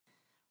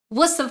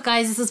What's up,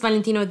 guys? This is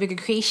Valentina with Bigger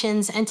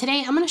Creations, and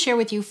today I'm going to share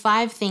with you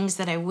 5 things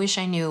that I wish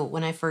I knew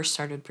when I first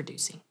started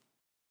producing.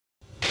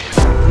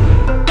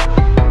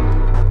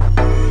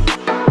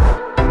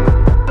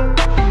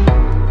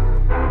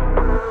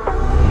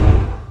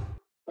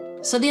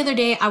 So the other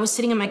day, I was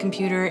sitting at my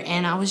computer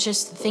and I was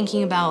just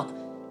thinking about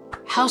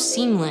how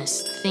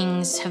seamless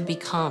things have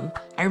become.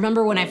 I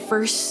remember when I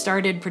first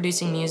started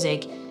producing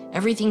music,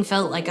 everything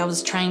felt like I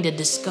was trying to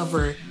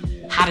discover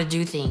how to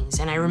do things.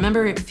 And I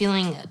remember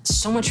feeling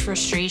so much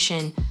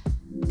frustration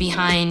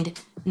behind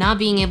not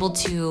being able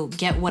to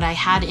get what I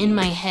had in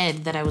my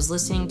head that I was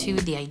listening to,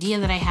 the idea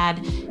that I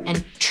had,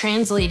 and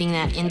translating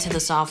that into the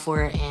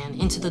software and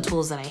into the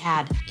tools that I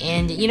had.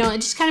 And it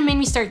just kind of made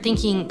me start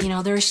thinking,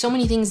 there are so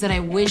many things that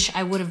I wish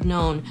I would have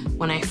known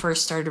when I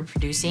first started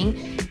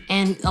producing.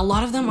 And a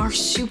lot of them are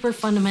super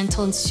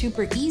fundamental and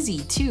super easy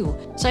too.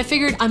 So I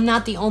figured I'm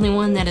not the only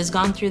one that has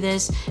gone through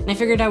this, and I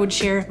figured I would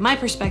share my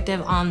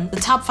perspective on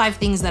the top 5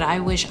 things that I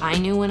wish I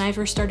knew when I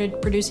first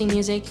started producing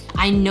music.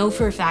 I know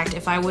for a fact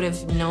if I would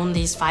have known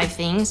these 5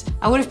 things,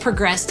 I would have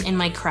progressed in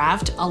my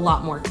craft a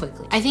lot more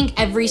quickly. I think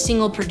every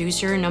single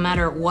producer, no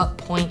matter what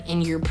point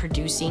in your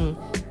producing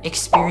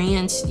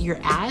experience you're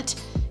at,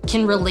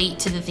 can relate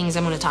to the things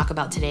I'm going to talk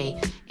about today.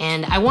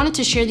 And I wanted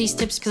to share these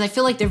tips because I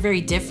feel like they're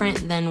very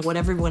different than what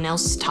everyone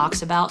else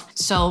talks about.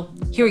 So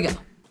here we go.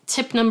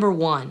 Tip number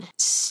 1,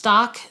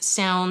 stock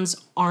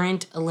sounds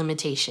aren't a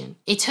limitation.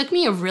 It took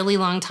me a really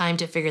long time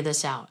to figure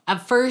this out.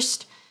 At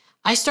first,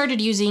 I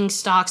started using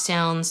stock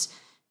sounds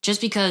just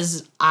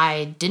because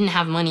I didn't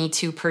have money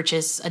to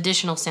purchase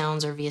additional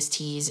sounds or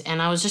VSTs,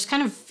 and I was just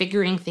kind of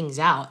figuring things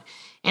out.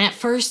 And at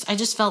first, I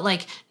just felt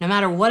like no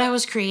matter what I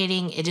was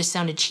creating, it just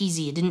sounded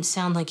cheesy. It didn't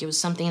sound like it was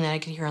something that I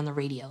could hear on the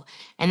radio.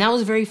 And that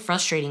was very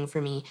frustrating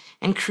for me.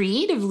 And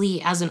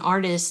creatively, as an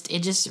artist, it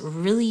just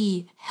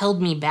really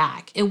held me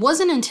back. It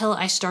wasn't until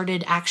I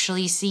started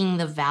actually seeing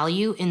the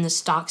value in the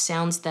stock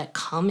sounds that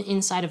come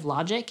inside of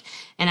Logic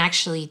and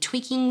actually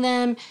tweaking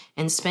them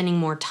and spending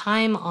more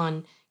time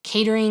on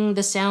catering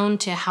the sound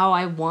to how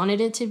I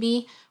wanted it to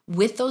be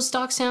with those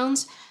stock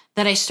sounds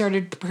that I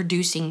started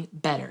producing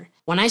better.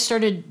 When I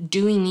started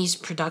doing these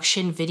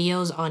production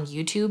videos on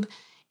YouTube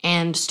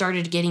and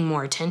started getting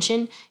more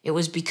attention, it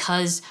was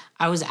because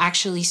I was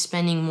actually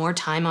spending more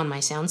time on my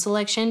sound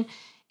selection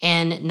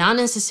and not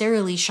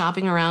necessarily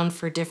shopping around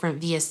for different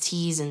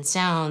VSTs and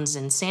sounds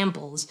and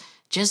samples,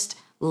 just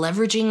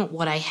leveraging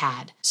what I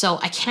had. So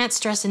I can't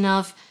stress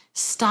enough,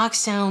 stock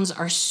sounds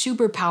are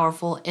super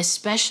powerful,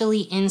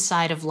 especially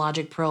inside of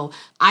Logic Pro.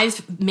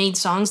 I've made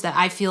songs that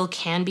I feel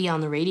can be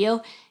on the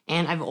radio,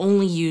 and I've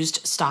only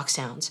used stock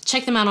sounds.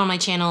 Check them out on my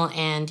channel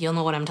and you'll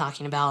know what I'm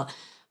talking about.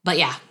 But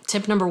yeah,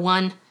 tip number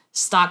 1,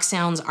 stock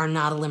sounds are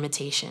not a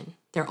limitation.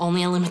 They're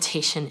only a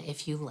limitation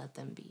if you let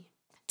them be.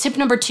 Tip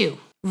number 2,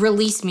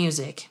 release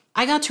music.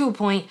 I got to a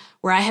point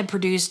where I had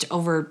produced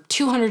over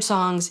 200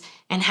 songs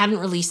and hadn't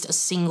released a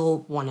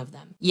single one of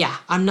them. Yeah,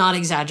 I'm not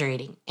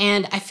exaggerating.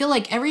 And I feel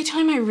like every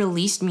time I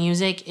released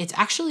music, it's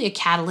actually a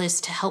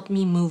catalyst to help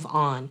me move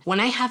on. When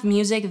I have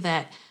music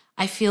that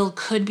I feel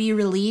could be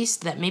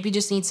released, that maybe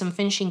just needs some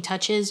finishing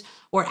touches,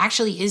 or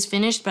actually is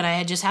finished, but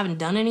I just haven't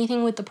done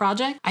anything with the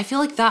project, I feel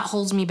like that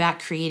holds me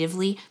back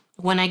creatively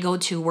when I go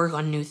to work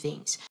on new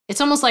things.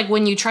 It's almost like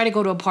when you try to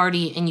go to a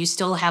party and you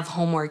still have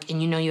homework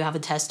and you know you have a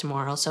test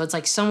tomorrow. So it's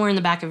like somewhere in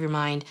the back of your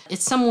mind,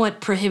 it's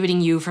somewhat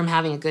prohibiting you from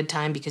having a good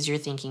time because you're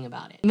thinking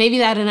about it. Maybe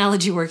that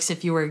analogy works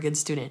if you were a good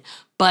student,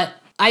 but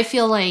I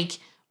feel like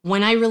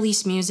when I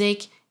release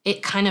music,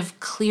 it kind of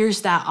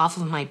clears that off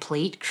of my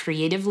plate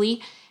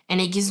creatively, and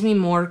it gives me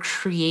more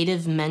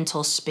creative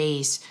mental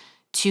space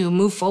to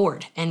move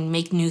forward and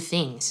make new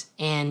things.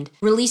 And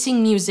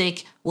releasing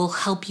music will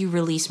help you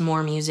release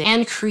more music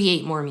and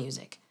create more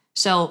music.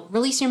 So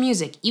release your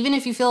music, even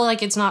if you feel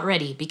like it's not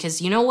ready,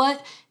 because you know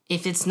what?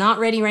 If it's not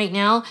ready right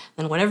now,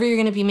 then whatever you're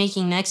gonna be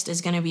making next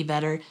is gonna be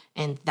better,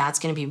 and that's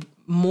gonna be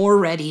more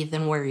ready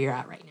than where you're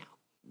at right now.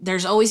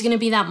 There's always gonna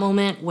be that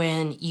moment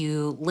when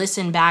you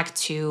listen back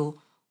to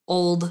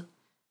old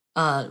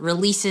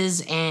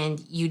releases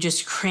and you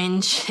just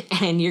cringe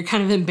and you're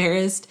kind of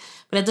embarrassed,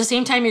 but at the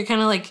same time, you're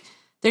kind of like,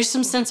 there's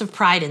some sense of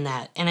pride in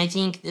that. And I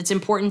think it's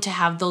important to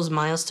have those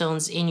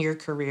milestones in your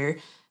career.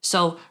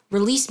 So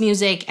release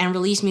music, and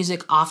release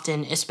music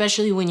often,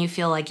 especially when you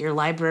feel like your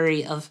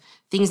library of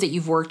things that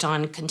you've worked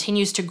on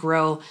continues to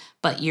grow,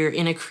 but you're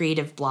in a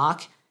creative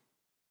block.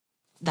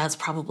 That's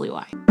probably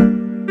why.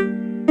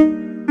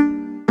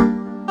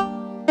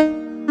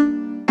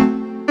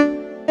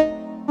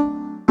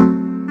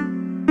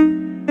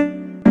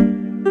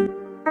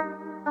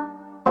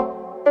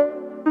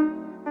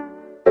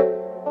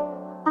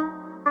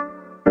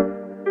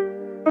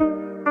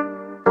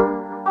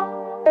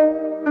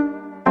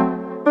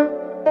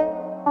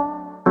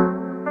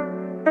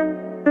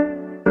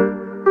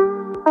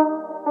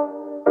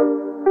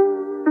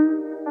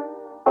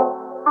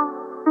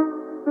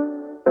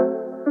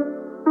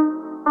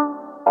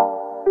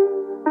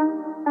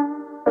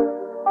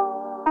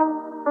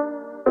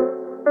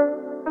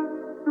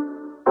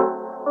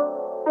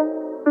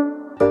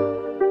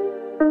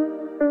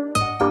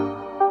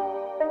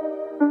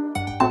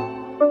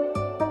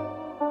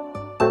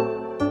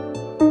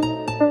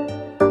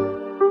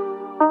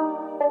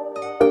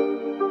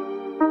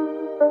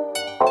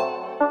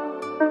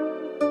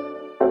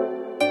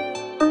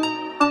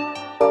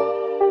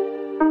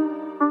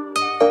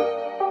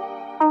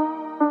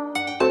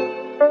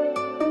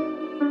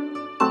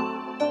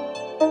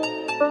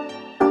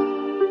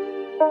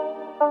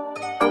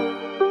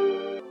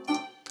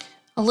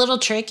 little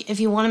trick,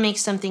 if you want to make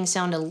something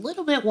sound a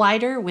little bit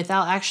wider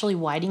without actually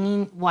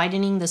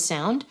widening the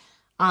sound,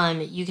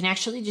 you can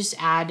actually just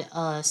add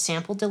a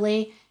sample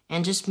delay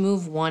and just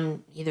move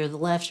one, either the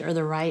left or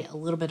the right, a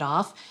little bit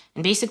off.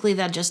 And basically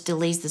that just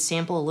delays the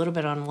sample a little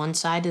bit on one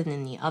side and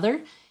then the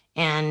other.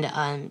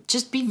 And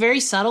just be very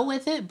subtle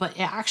with it, but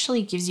it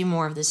actually gives you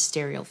more of this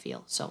stereo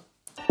feel. So.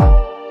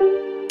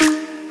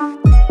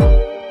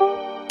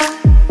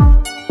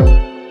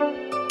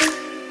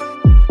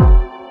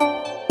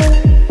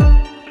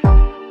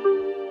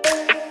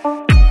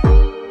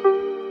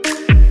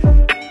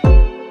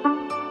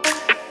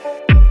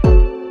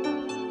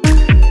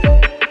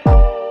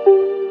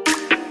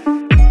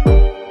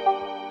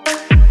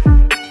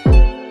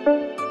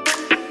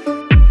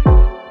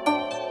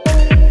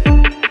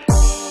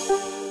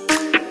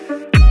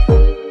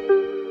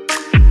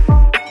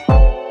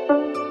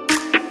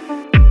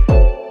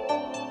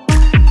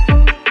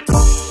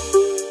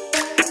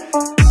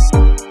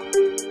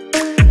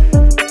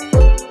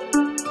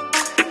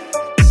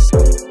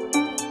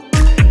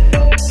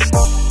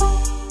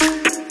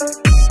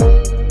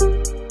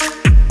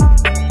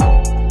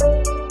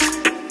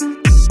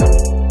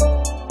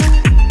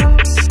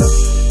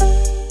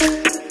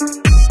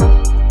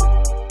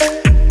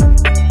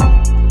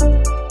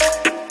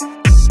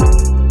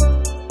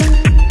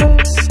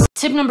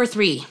 Tip number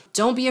 3,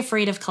 don't be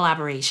afraid of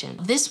collaboration.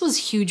 This was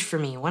huge for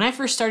me. When I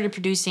first started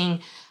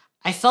producing,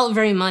 I felt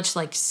very much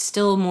like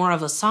still more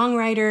of a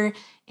songwriter,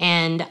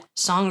 and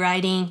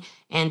songwriting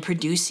and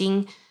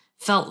producing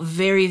felt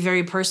very,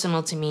 very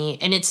personal to me.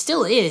 And it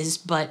still is,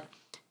 but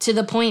to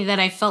the point that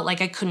I felt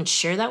like I couldn't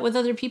share that with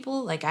other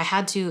people. Like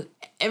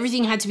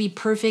everything had to be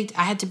perfect.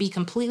 I had to be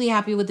completely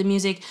happy with the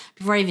music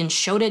before I even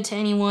showed it to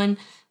anyone,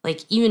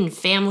 like even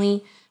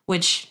family,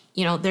 which,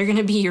 you know, they're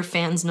gonna be your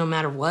fans no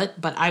matter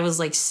what, but I was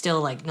like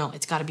still like, no,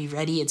 it's gotta be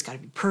ready, it's gotta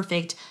be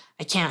perfect.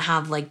 I can't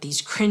have like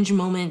these cringe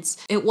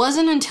moments. It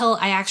wasn't until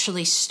I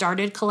actually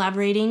started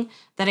collaborating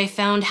that I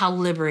found how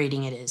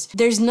liberating it is.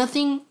 There's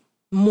nothing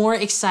more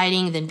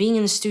exciting than being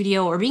in the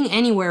studio or being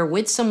anywhere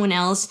with someone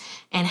else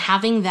and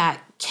having that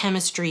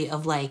chemistry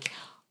of like,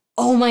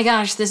 oh my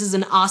gosh, this is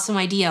an awesome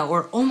idea,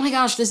 or oh my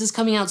gosh, this is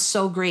coming out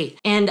so great.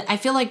 And I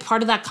feel like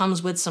part of that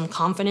comes with some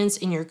confidence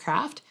in your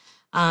craft,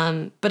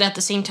 but at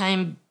the same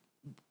time,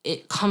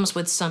 it comes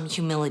with some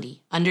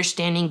humility,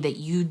 understanding that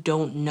you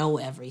don't know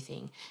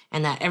everything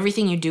and that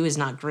everything you do is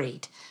not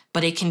great,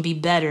 but it can be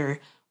better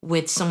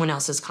with someone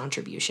else's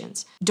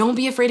contributions. Don't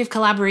be afraid of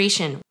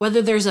collaboration.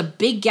 Whether there's a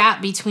big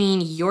gap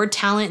between your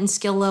talent and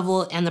skill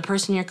level and the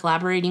person you're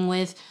collaborating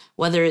with,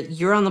 whether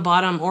you're on the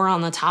bottom or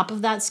on the top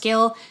of that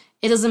scale,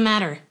 it doesn't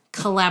matter.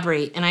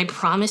 Collaborate. And I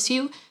promise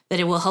you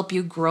that it will help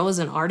you grow as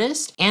an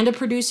artist and a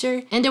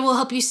producer, and it will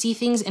help you see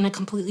things in a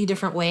completely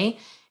different way.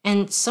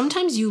 And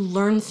sometimes you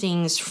learn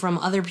things from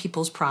other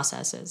people's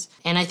processes.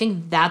 And I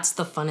think that's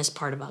the funnest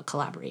part about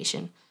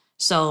collaboration.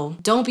 So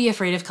don't be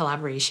afraid of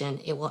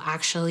collaboration. It will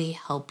actually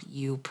help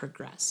you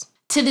progress.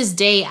 To this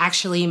day,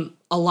 actually,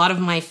 a lot of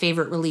my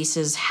favorite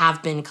releases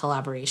have been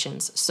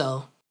collaborations.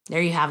 So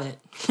there you have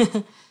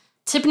it.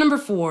 Tip number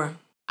 4.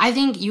 I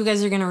think you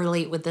guys are gonna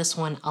relate with this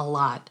one a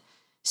lot.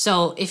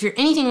 So if you're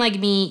anything like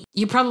me,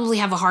 you probably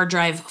have a hard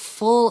drive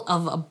full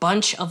of a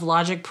bunch of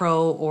Logic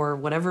Pro or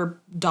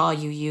whatever DAW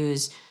you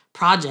use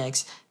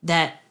projects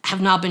that have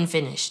not been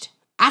finished.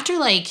 After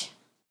like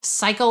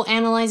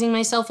psychoanalyzing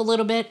myself a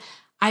little bit,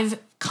 I've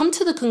come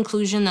to the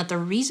conclusion that the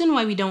reason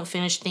why we don't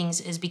finish things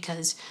is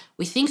because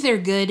we think they're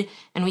good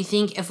and we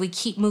think if we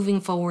keep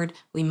moving forward,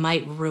 we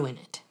might ruin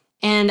it.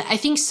 And I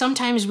think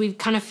sometimes we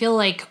kind of feel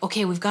like,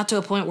 okay, we've got to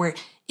a point where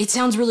it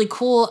sounds really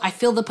cool, I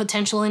feel the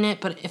potential in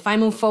it, but if I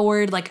move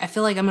forward, like I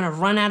feel like I'm gonna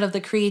run out of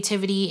the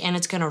creativity and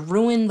it's gonna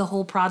ruin the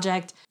whole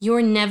project.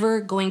 You're never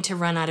going to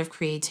run out of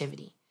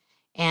creativity.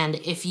 And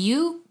if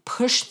you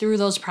push through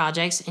those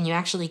projects and you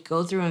actually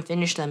go through and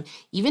finish them,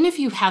 even if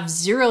you have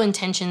zero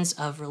intentions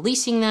of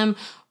releasing them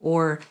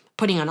or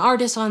putting an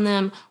artist on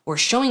them or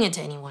showing it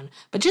to anyone,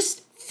 but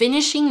just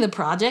finishing the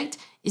project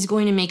is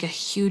going to make a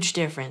huge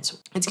difference.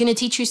 It's gonna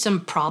teach you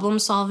some problem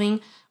solving,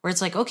 where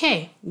it's like,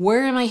 okay,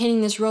 where am I hitting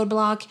this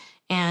roadblock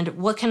and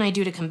what can I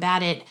do to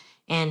combat it?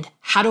 And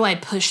how do I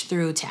push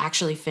through to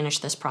actually finish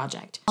this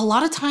project? A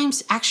lot of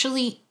times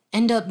actually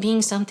end up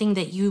being something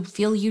that you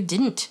feel you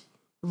didn't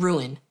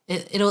ruin.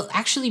 It'll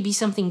actually be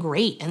something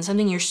great and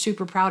something you're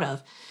super proud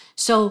of.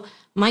 So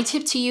my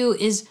tip to you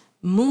is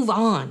move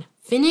on.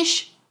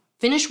 Finish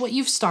what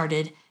you've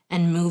started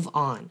and move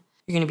on.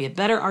 You're gonna be a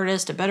better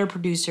artist, a better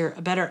producer,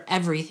 a better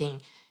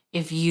everything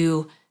if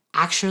you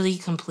actually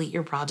complete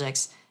your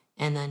projects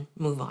and then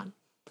move on.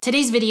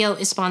 Today's video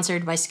is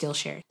sponsored by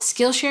Skillshare.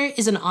 Skillshare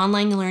is an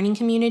online learning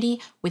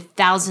community with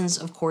thousands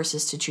of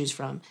courses to choose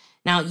from.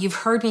 Now, you've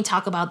heard me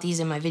talk about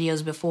these in my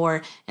videos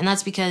before, and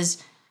that's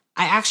because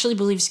I actually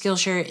believe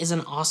Skillshare is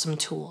an awesome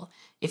tool.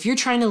 If you're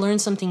trying to learn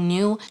something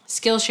new,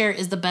 Skillshare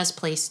is the best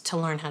place to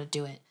learn how to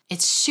do it.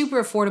 It's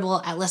super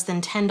affordable at less than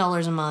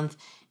 $10 a month,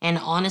 and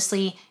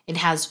honestly, it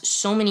has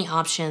so many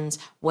options.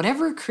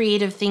 Whatever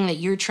creative thing that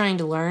you're trying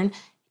to learn,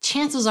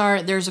 chances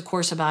are there's a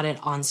course about it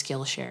on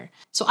Skillshare.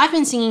 So I've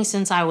been singing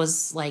since I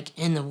was like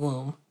in the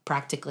womb,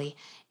 practically.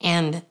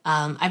 And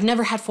I've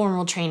never had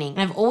formal training.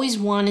 And I've always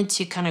wanted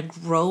to kind of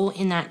grow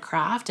in that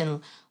craft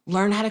and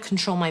learn how to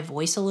control my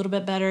voice a little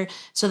bit better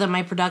so that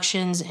my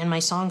productions and my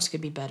songs could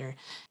be better.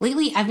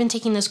 Lately, I've been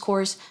taking this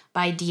course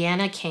by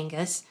Deanna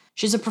Kangas.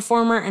 She's a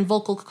performer and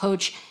vocal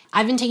coach.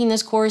 I've been taking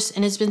this course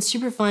and it's been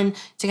super fun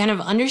to kind of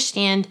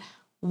understand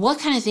what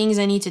kind of things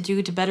I need to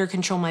do to better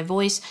control my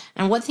voice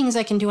and what things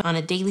I can do on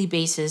a daily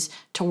basis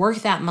to work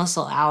that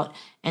muscle out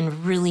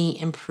and really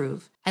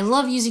improve. I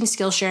love using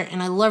Skillshare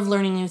and I love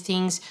learning new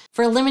things.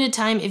 For a limited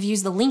time, if you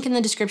use the link in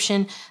the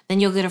description, then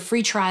you'll get a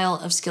free trial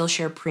of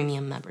Skillshare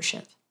Premium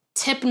membership.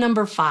 Tip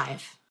number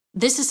 5.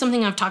 This is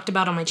something I've talked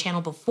about on my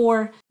channel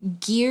before.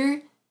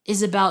 Gear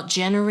is about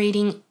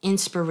generating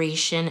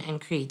inspiration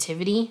and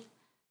creativity,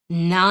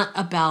 not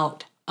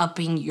about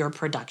upping your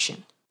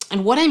production.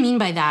 And what I mean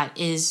by that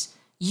is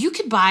you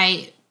could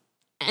buy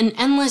an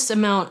endless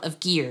amount of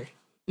gear,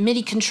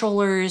 MIDI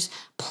controllers,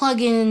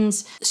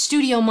 plugins,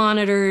 studio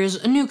monitors,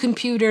 a new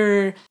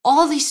computer,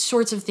 all these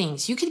sorts of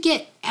things. You could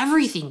get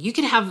everything. You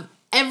could have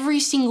every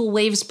single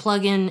Waves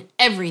plugin,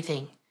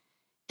 everything,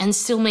 and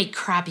still make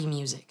crappy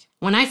music.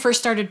 When I first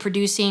started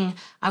producing,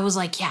 I was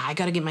like, yeah, I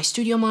gotta get my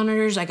studio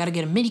monitors, I gotta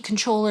get a MIDI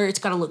controller, it's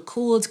gotta look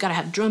cool, it's gotta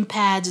have drum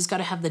pads, it's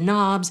gotta have the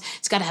knobs,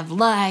 it's gotta have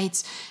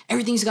lights,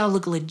 everything's gotta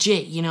look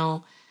legit, you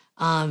know?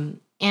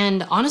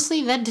 And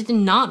honestly, that did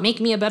not make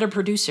me a better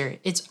producer.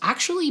 It's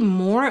actually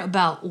more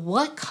about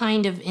what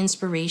kind of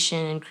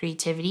inspiration and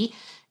creativity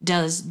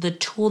does the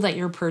tool that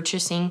you're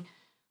purchasing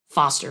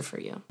foster for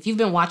you. If you've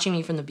been watching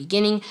me from the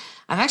beginning,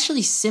 I've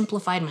actually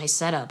simplified my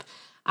setup.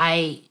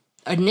 I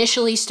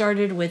initially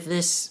started with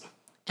this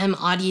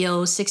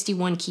M-Audio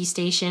 61 key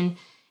station,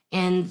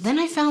 and then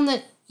I found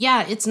that,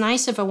 yeah, it's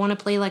nice if I want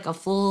to play like a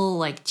full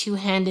like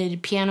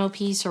two-handed piano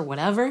piece or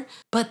whatever,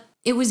 but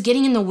it was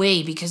getting in the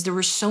way because there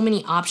were so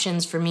many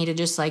options for me to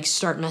just like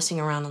start messing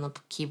around on the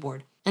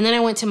keyboard. And then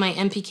I went to my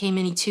MPK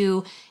Mini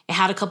 2. It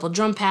had a couple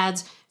drum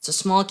pads. It's a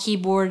small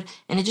keyboard,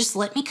 and it just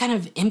let me kind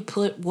of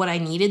input what I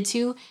needed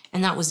to,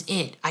 and that was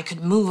it. I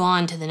could move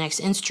on to the next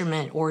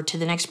instrument or to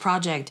the next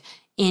project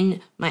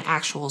in my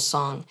actual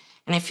song.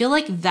 And I feel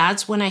like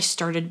that's when I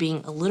started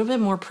being a little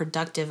bit more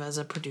productive as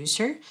a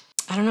producer.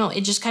 I don't know,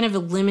 it just kind of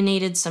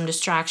eliminated some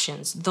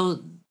distractions. Though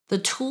the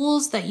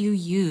tools that you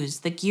use,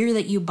 the gear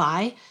that you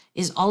buy,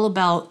 is all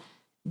about,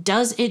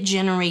 does it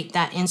generate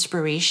that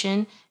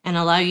inspiration and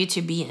allow you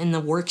to be in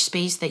the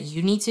workspace that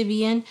you need to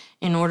be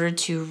in order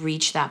to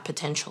reach that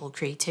potential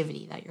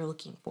creativity that you're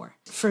looking for.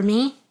 For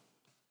me,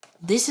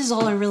 this is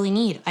all I really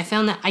need. I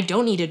found that I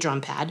don't need a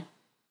drum pad.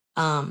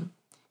 And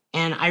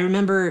I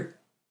remember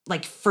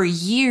like for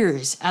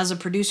years as a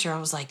producer, I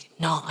was like,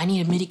 no, I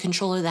need a MIDI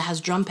controller that has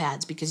drum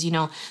pads because, you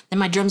know, then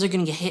my drums are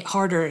going to get hit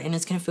harder and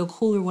it's going to feel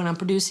cooler when I'm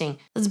producing.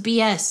 That's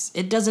BS.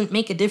 It doesn't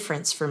make a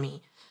difference for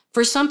me.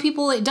 For some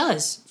people, it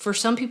does. For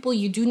some people,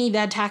 you do need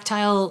that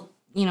tactile,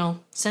 you know,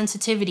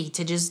 sensitivity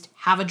to just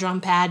have a drum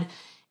pad,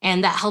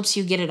 and that helps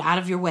you get it out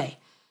of your way.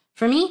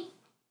 For me,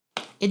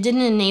 it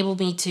didn't enable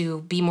me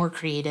to be more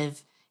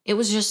creative. It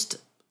was just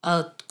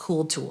a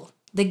cool tool.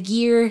 The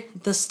gear,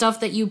 the stuff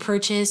that you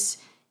purchase,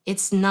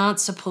 it's not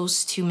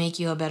supposed to make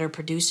you a better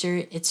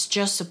producer. It's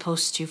just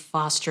supposed to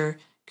foster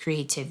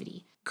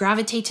creativity.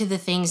 Gravitate to the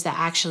things that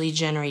actually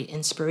generate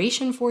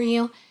inspiration for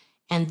you,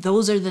 and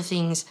those are the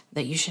things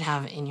that you should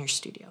have in your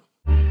studio.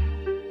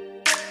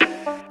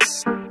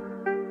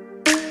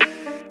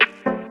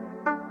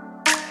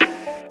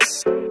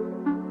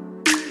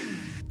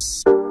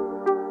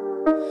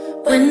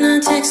 When I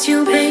text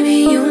you,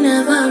 baby, you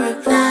never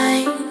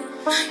reply.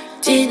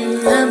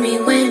 Didn't love me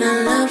when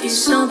I loved you,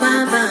 so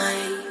bye-bye.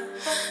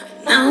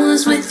 When I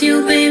was with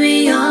you,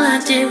 baby, all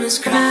I did was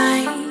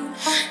cry.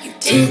 You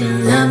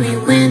didn't love me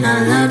when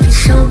I loved you,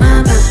 so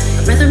bye-bye.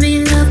 I'd rather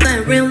be loved by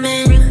a real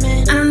man.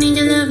 I don't need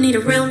your love, need a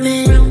real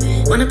man.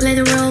 Wanna play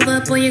the role,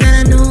 but boy, you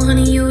gotta know,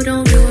 honey, you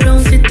don't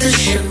fit the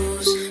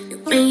shoes.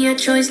 You made your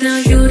choice, now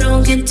you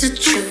don't get to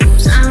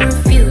choose. I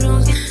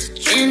refuse,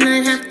 and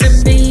I'd have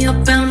to be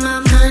about my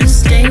mind to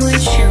stay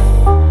with you.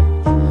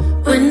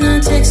 When I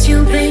text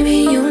you,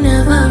 baby, you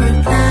never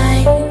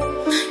reply.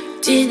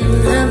 You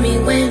didn't love me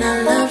when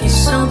I loved you,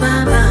 so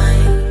bye-bye.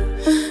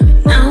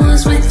 When I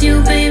was with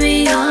you,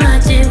 baby, all I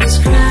did was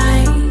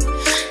cry.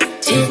 You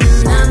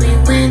didn't love me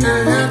when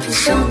I loved you,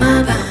 so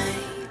bye-bye.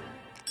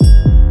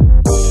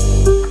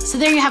 So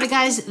there you have it,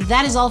 guys.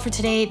 That is all for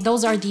today.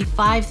 Those are the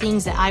 5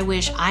 things that I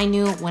wish I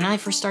knew when I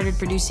first started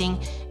producing,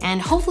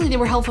 and hopefully they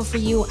were helpful for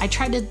you. I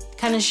tried to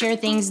kind of share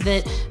things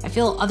that I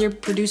feel other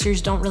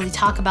producers don't really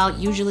talk about.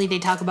 Usually they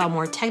talk about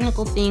more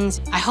technical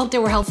things. I hope they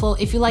were helpful.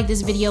 If you like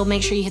this video,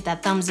 make sure you hit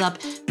that thumbs up.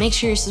 Make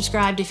sure you're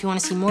subscribed if you want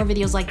to see more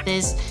videos like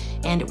this.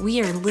 And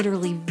we are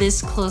literally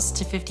this close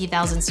to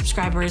 50,000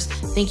 subscribers.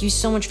 Thank you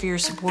so much for your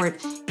support,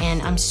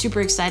 and I'm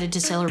super excited to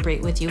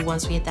celebrate with you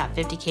once we hit that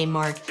 50K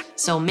mark.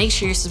 So make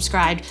sure you're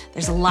subscribed.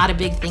 There's a lot of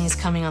big things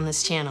coming on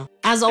this channel.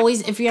 As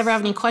always, if you ever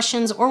have any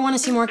questions or want to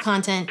see more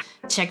content,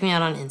 check me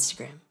out on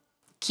Instagram.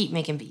 Keep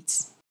making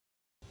beats.